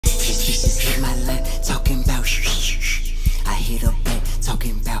hit my lap, talking about I hit her back,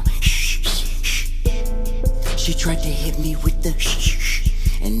 talking about She tried to hit me with the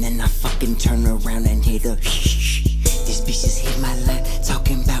and then I fucking turn around and hit her. This bitch just hit my lap,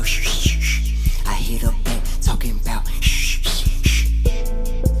 talking about I hit her back, talking about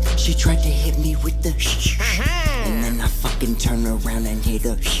She tried to hit me with the and then I fucking turn around and hit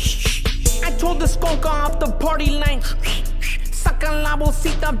her. I told the skunk off the party line. Sacan la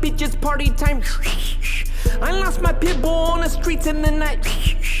bolsita, bitch, it's party time. I lost my pit bull on the streets in the night.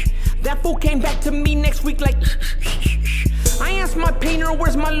 That fool came back to me next week like I asked my painter,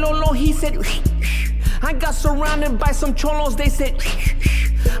 where's my Lolo? He said I got surrounded by some cholos, they said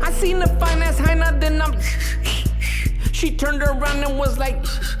I seen the finest hyena, then She turned around and was like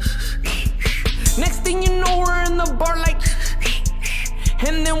next thing you know, we're in the bar like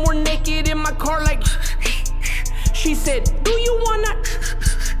and then we're naked in my car like She said, do you wanna?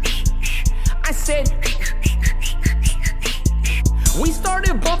 I said we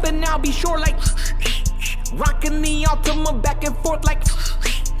started bumping, now be sure like rocking the Ultima back and forth like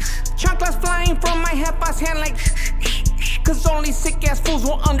chocolates flying from my half-ass hand like cause only sick-ass fools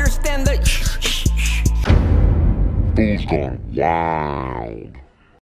will understand the Fools gone wild.